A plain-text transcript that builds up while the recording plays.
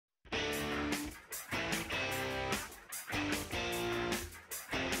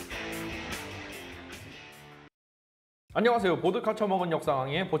안녕하세요. 보드카 처먹은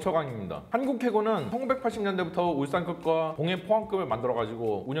역사강의 보처강입니다. 한국해군은 1980년대부터 울산급과 동해 포항급을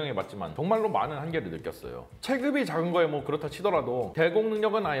만들어가지고 운영해봤지만 정말로 많은 한계를 느꼈어요. 체급이 작은 거에 뭐 그렇다 치더라도 대공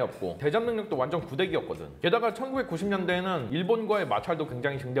능력은 아예 없고 대잠 능력도 완전 구대기였거든. 게다가 1990년대에는 일본과의 마찰도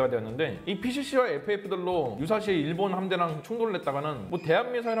굉장히 증대가 되었는데 이 PCC와 FF들로 유사시에 일본 함대랑 충돌을 했다가는 뭐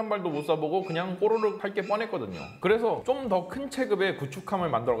대한미사일 한 발도 못 쏴보고 그냥 꼬르륵 할 게 뻔했거든요. 그래서 좀 더 큰 체급의 구축함을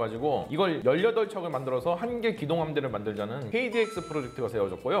만들어가지고 이걸 18척을 만들어서 한 개 기동함대를 만들자는 KDX 프로젝트가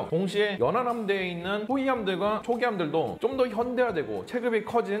세워졌고요. 동시에 연안함대에 있는 호위함들과 초기함들도 좀 더 현대화되고 체급이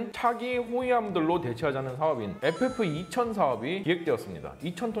커진 차기 호위함들로 대체하자는 사업인 FF2000 사업이 기획되었습니다.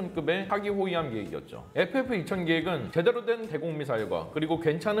 2000톤급의 차기 호위함 계획이었죠. FF2000 계획은 제대로 된 대공미사일과 그리고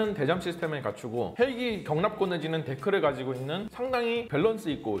괜찮은 대잠 시스템을 갖추고 헬기 경납권을 지는 데크를 가지고 있는 상당히 밸런스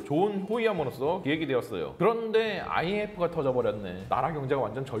있고 좋은 호위함으로서 기획이 되었어요. 그런데 IMF가 터져버렸네. 나라 경제가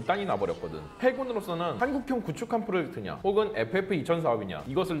완전 절단이 나버렸거든. 해군으로서는 한국형 구축함 프로젝트냐 혹은 FF2000 사업이냐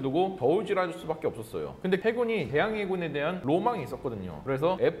이것을 두고 저울질할 수밖에 없었어요. 근데 해군이 대한민국에 대한 로망이 있었거든요.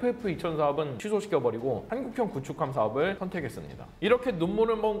 그래서 FF2000 사업은 취소시켜버리고 한국형 구축함 사업을 선택했습니다. 이렇게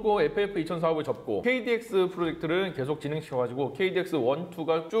눈물을 먹고 FF2000 사업을 접고 KDX 프로젝트를 계속 진행시켜가지고 KDX 1,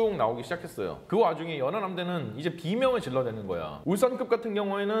 2가 쭉 나오기 시작했어요. 그 와중에 연안함대는 이제 비명을 질러대는 거야. 울산급 같은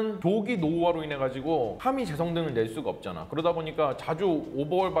경우에는 조기 노후화로 인해가지고 함의 재성등을 낼 수가 없잖아. 그러다 보니까 자주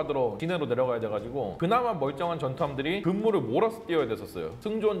오버월 받으러 진해로 내려가야 돼가지고 그나마 멀쩡한 전투함들이 근무를 몰아서 뛰어야 됐었어요.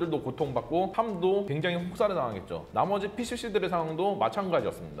 승조원들도 고통받고 함도 굉장히 혹사를 당하겠죠. 나머지 PCC들의 상황도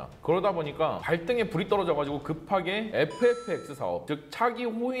마찬가지였습니다. 그러다 보니까 발등에 불이 떨어져가지고 급하게 FFX 사업, 즉 차기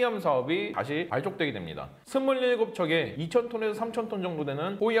호위함 사업이 다시 발족되게 됩니다. 27척의 2000톤에서 3000톤 정도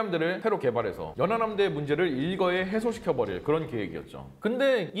되는 호위함들을 새로 개발해서 연안함대의 문제를 일거에 해소시켜버릴 그런 계획이었죠.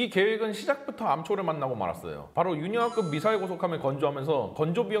 근데 이 계획은 시작부터 암초를 만나고 말았어요. 바로 윤영하급 미사일 고속함을 건조하면서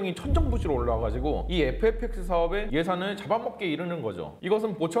건조 비용이 천정부지로 올라와가지고 이 FFX 사업의 예산을 잡아먹게 이르는 거죠.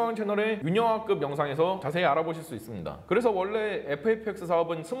 이것은 보처강 채널의 윤영하급 영상에서 자세히 알아보실 수 있습니다. 그래서 원래 FFX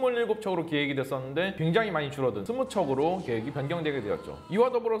사업은 27척으로 계획이 됐었는데 굉장히 많이 줄어든 20척으로 계획이 변경되게 되었죠.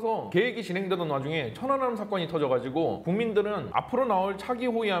 이와 더불어서 계획이 진행되던 와중에 천안함 사건이 터져가지고 국민들은 앞으로 나올 차기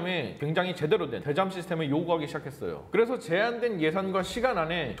호위함에 굉장히 제대로 된 대잠 시스템을 요구하기 시작했어요. 그래서 제한된 예산과 시간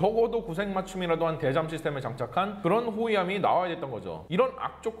안에 적어도 구색 맞춤이라도 한 대잠 시스템을 장착한 그런 호위함이 나와야 됐던 거죠. 이런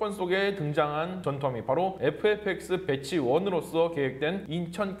악조건 속에 등장한 전투함이 바로 FFX 배치 1으로서 계획된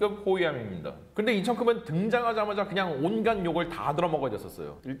인천급 호위함입니다. 근데 인천급은 등장하자마자 그냥 온갖 욕을 다 들어먹어야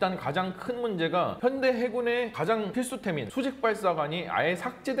됐었어요. 일단 가장 큰 문제가 현대 해군의 가장 필수템인 수직발사관이 아예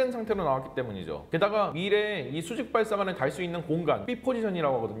삭제된 상태로 나왔기 때문이죠. 게다가 미래에 이 수직발사관을 달 수 있는 공간,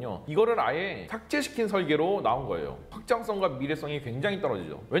 B포지션이라고 하거든요. 이거를 아예 삭제시킨 설계로 나온 거예요. 확장성과 미래성이 굉장히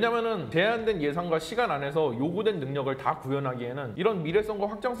떨어지죠. 왜냐면은 제한된 예산과 시간 안에서 요구된 능력을 다 구현하기에는 이런 미래성과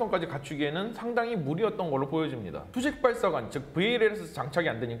확장성까지 갖추기에는 상당히 무리였던 걸로 보여집니다. 수직발사관, 즉 VLLS 장착이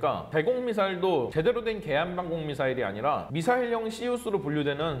안 되니까 대공미사일도 제대로 된 계함방공 미사일이 아니라 미사일형 시우스로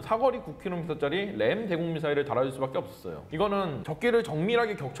분류되는 사거리 9km짜리 램 대공미사일을 달아줄 수밖에 없었어요. 이거는 적기를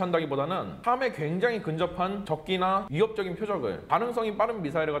정밀하게 격추한다기보다는 함에 굉장히 근접한 적기나 위협적인 표적을 반응성이 빠른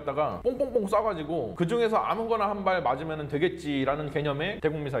미사일을 갖다가 뽕뽕뽕 쏴가지고 그 중에서 아무거나 한 발 맞으면 되겠지라는 개념의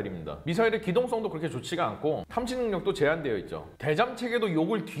대공미사일입니다. 미사일의 기동성도 그렇게 좋지가 않고 탐지 능력도 제한되어 있죠. 대잠 체계도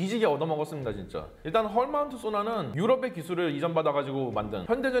욕을 뒤지게 얻어먹었습니다 진짜. 일단 헐마운트 소나는 유럽의 기술을 이전받아가지고 만든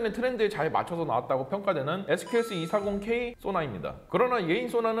현대전의 트렌드에 잘 맞춰서 나왔다고 평가되는 SKS-240K 소나입니다. 그러나 예인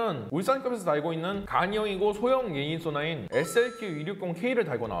소나는 울산급에서 달고 있는 간이형이고 소형 예인 소나인 SLQ-260K를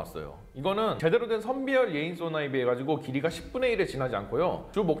달고 나왔어요. 이거는 제대로 된 선비열 예인 소나에 비해 가지고 길이가 10분의 1에 지나지 않고요.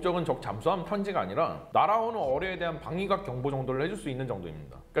 주 목적은 적 잠수함 탐지가 아니라 날아오는 어뢰에 대한 방위각 경보 정도를 해줄 수 있는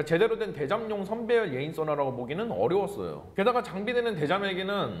정도입니다. 그러니까 제대로 된 대잠용 선배열 예인 소나라고 보기는 어려웠어요. 게다가 장비되는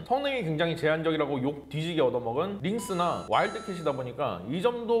대잠에게는 성능이 굉장히 제한적이라고 욕 뒤지게 얻어먹은 링스나 와일드캣이다 보니까 이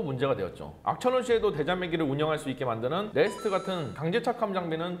점도 문제가 되었죠. 악천후시에도 대잠매기를 운영할 수 있게 만드는 레스트 같은 강제착함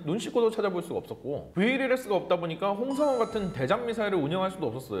장비는 눈 씻고도 찾아볼 수가 없었고 VLS가 없다 보니까 홍성원 같은 대잠 미사일을 운영할 수도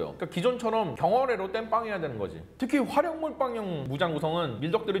없었어요. 그러니까 기존처럼 경어뢰로 땜빵해야 되는 거지. 특히 화력몰빵형 무장 구성은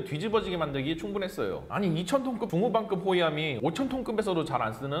밀덕들을 뒤집어지게 만들기 충분했어요. 아니 2000톤급 중후방급 호위함이 5000톤급에서도 잘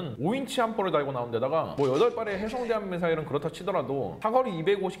안 쓰는 5인치 함포를 달고 나온 데다가 뭐 8발의 해성대함 미사일은 그렇다 치더라도 사거리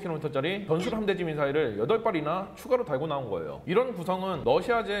 250km짜리 전술 함대지 미사일을 8발이나 추가로 달고 나온 거예요. 이런 구성은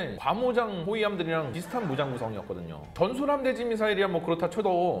러시아제 과무장 해당 호위함들이랑 비슷한 무장 구성이었거든요. 전술함 대지 미사일이야 뭐 그렇다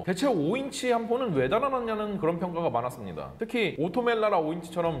쳐도 대체 5인치 함포는 왜 달아놨냐는 그런 평가가 많았습니다. 특히 오토멜라라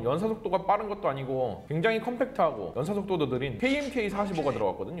 5인치처럼 연사속도가 빠른 것도 아니고 굉장히 컴팩트하고 연사속도도 느린 KMK-45가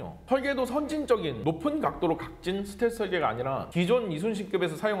들어갔거든요. 설계도 선진적인 높은 각도로 각진 스텔스 설계가 아니라 기존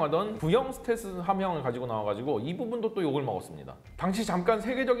이순신급에서 사용하던 구형 스텔스 함형을 가지고 나와가지고 이 부분도 또 욕을 먹었습니다. 당시 잠깐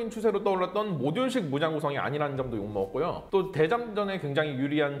세계적인 추세로 떠올랐던 모듈식 무장 구성이 아니라는 점도 욕먹었고요. 또 대장전에 굉장히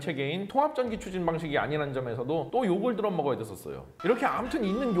유리한 체계인 통합전기 추진 방식이 아니라는 점에서도 또 욕을 들어먹어야 됐었어요. 이렇게 아무튼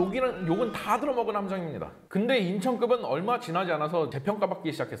있는 욕은 다 들어먹은 함정입니다. 근데 인천급은 얼마 지나지 않아서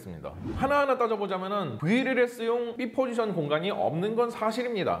재평가받기 시작했습니다. 하나하나 따져보자면은 VLS용 B 포지션 공간이 없는 건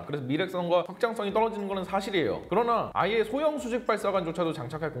사실입니다. 그래서 미래성과 확장성이 떨어지는 건 사실이에요. 그러나 아예 소형 수직 발사관조차도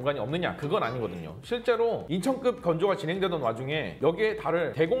장착할 공간이 없느냐? 그건 아니거든요. 실제로 인천급 건조가 진행되던 와중에 여기에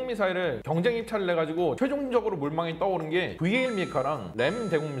달을 대공미사일을 경쟁 입찰을 해가지고 최종적으로 물망에 떠오른 게 VA-1미카랑 램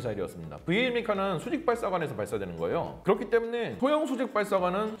대공미사일이었습니다. VA-1미카는 수직 발사관에서 발사되는 거예요. 그렇기 때문에 소형 수직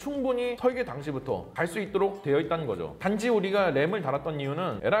발사관은 충분히 설계 당시부터 갈 수 있도록 되어 있다는 거죠. 단지 우리가 램을 달았던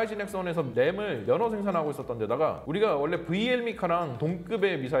이유는 LIG 넥슨에서 램을 연어 생산하고 있었던 데다가 우리가 원래 VA-1미카랑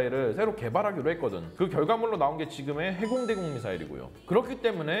동급의 미사일을 새로 개발하기로 했거든. 그 결과물로 나온 게 지금의 해공 대공 미사일이고요. 그렇기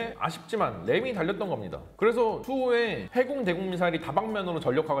때문에 아쉽지만 램이 달렸던 겁니다. 그래서 추후에 해공 대공 미사일이 다방면으로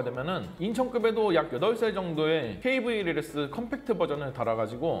전력화가 되면은 인천급에도 약 8세 정도의 KVLS 컴팩트 버전을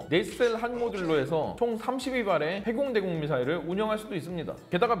달아가지고 4셀 한 모듈로 해서 총 32발의 해공 대공 미사일을 운영할 수도 있습니다.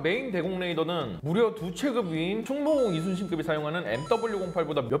 게다가 메인 대공 레이더는 무려 2체급 위인 충무공 이순신급이 사용하는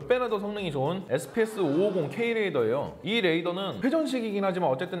MW08보다 몇 배나 더 성능이 좋은 SPS550K 레이더예요. 이 레이더는 회전식이긴 하지만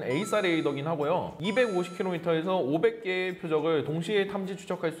어쨌든 A사 레이더긴 하고요. 250km에서 500개의 표적을 동시에 탐지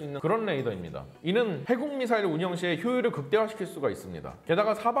추적할 수 있는 그런 레이더입니다. 이는 해공 미사일 운영 시에 효율을 극대화시킬 수가 있습니다.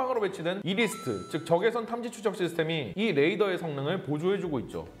 게다가 사방으로 배치된 이리스트, 즉 적외선 탐지 추적 시스템이 이 레이더의 성능을 보조해주고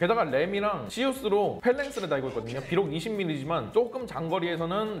있죠. 게다가 램이랑 시우스로 펠랭스를 달고 있거든요. 비록 20mm지만 조금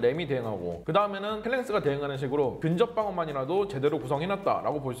장거리에서는 램이 대응하고 그 다음에는 펠랭스가 대응하는 식으로 근접 방어만이라도 제대로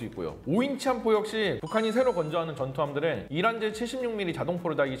구성해놨다라고 볼 수 있고요. 5인치 함포 역시 북한이 새로 건조하는 전투함들에 이란제 76mm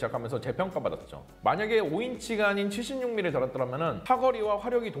자동포를 달기 시작하면서 재평가받았죠. 만약에 5인치가 아닌 76mm 달았더라면 사거리와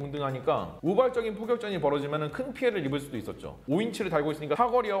화력이 동등하니까 우발적인 포격전이 벌어지면 큰 피해를 입을 수도 있었죠. 5인치를 달고 있으니까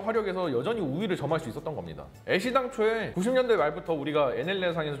사거리와 화력에서 여전히 우위를 점할 수 있었던 겁니다. 애시당초에 90년대 말부터 우리가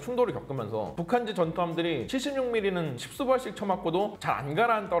NLL상에서 충돌을 겪으면서 북한제 전투함들이 76mm는 10수발씩 쳐맞고도 잘 안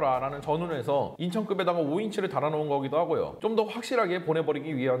가라앉더라 라는 전운을 해서 인천급에다가 5인치를 달아놓은 거기도 하고요. 좀 더 확실하게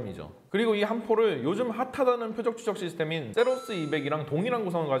보내버리기 위함이죠. 그리고 이 함포를 요즘 핫하다는 표적 추적 시스템인 세로스 200이랑 동일한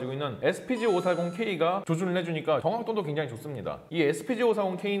구성을 가지고 있는 SPG-540K가 조준을 해주니까 정확도도 굉장히 좋습니다. 이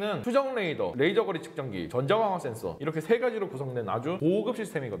SPG-540K는 추적 레이더, 레이저 거리 측정기, 전자광화 센서 이렇게 3가지로 구성된 아주 고급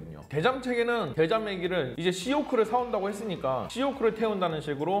시스템이거든요. 대잠 체계는 대잠 얘기를 이제 C.O.K를 사온다고 했으니까 C.O.K를 태운다는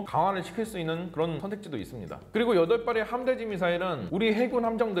식으로 강화를 시킬 수 있는 그런 선택지도 있습니다. 그리고 8발의 함대지 미사일은 우리 해군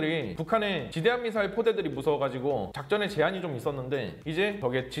함정들이 북한의 지대함 미사일 포대들이 무서워가지고 작전에 제한이 좀 있었는데 이제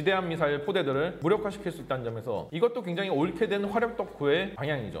저게 지대함 미사일 포대들을 무력화시킬 수 있다는 점에서 이것도 굉장히 옳게 된 화력 덕후의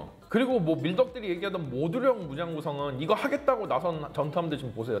방향이죠. 그리고 뭐 밀덕들이 얘기하던 모듈형 무장 구성은 이거 하겠다고 나선 전투함들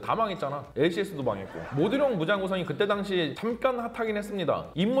지금 보세요. 다 망했잖아. LCS도 망했고. 모듈형 무장 구성이 그때 당시 잠깐 핫하긴 했습니다.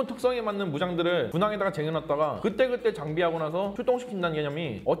 임무 특성에 맞는 무장들을 군항에다가 쟁여놨다가 그때그때 장비하고 나서 출동시킨다는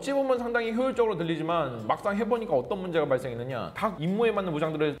개념이 어찌 보면 상당히 효율적으로 들리지만 막상 해보니까 어떤 문제가 발생했느냐. 각 임무에 맞는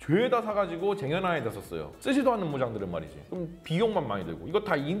무장들을 죄다 사가지고 쟁여놔야 됐었어요. 쓰지도 않는 무장들은 말이지. 그럼 비용만 많이 들고 이거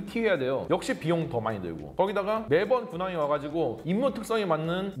다 인티해야 돼요. 역시 비용 더 많이 들고 거기다가 매번 군항에 와가지고 임무 특성에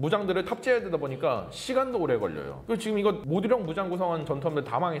맞는 무장들을 탑재해야 되다 보니까 시간도 오래 걸려요. 그리고 지금 이거 모듈형 무장 구성한 전투함들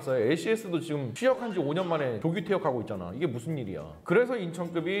다 망했어요. LCS도 지금 취역한 지 5년 만에 조기 퇴역하고 있잖아. 이게 무슨 일이야. 그래서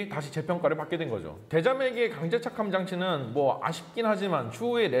인천급이 다시 재평가를 받게 된 거죠. 대잠에게 강제 착함 장치는 뭐 아쉽긴 하지만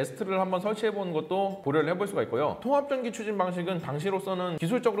추후에 레스트를 한번 설치해보는 것도 고려를 해볼 수가 있고요. 통합전기 추진 방식은 당시로서는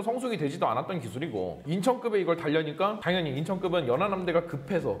기술적으로 성숙이 되지도 않았던 기술이고 인천급에 이걸 달려니까 당연히 인천급은 연안함대가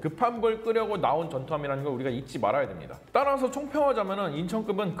급해서 급한 불 끄려고 나온 전투함이라는 걸 우리가 잊지 말아야 됩니다. 따라서 총평하자면은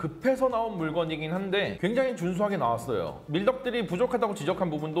인천급은 급해서 나온 물건이긴 한데 굉장히 준수하게 나왔어요. 밀덕들이 부족하다고 지적한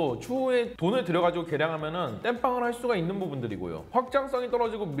부분도 추후에 돈을 들여가지고 개량하면은 땜빵을 할 수가 있는 부분들이고요. 확장성이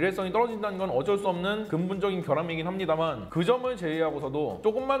떨어지고 미래성이 떨어진다는 건 어쩔 수 없는 근본적인 결함이긴 합니다만 그 점을 제외하고서도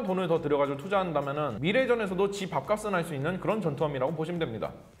조금만 돈을 더 들여가지고 투자한다면은 미래전에서도 지 밥값은 할 수 있는 그런 전투함이라고 보시면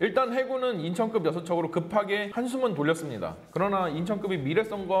됩니다. 일단 해군은 인천급 6척으로 급하게 한숨은 돌렸습니다. 그러나 인천급이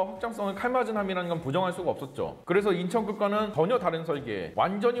미래성과 확장성을 칼맞은 함이라는 건 부정할 수가 없었죠. 그래서 인천급과는 전혀 다른 설계에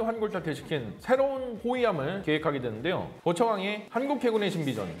완전히 환골탈퇴시킨 새로운 호위함을 계획하게 되는데요. 보처강의 한국해군의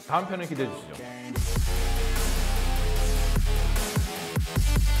신비전 다음 편을 기대해 주시죠.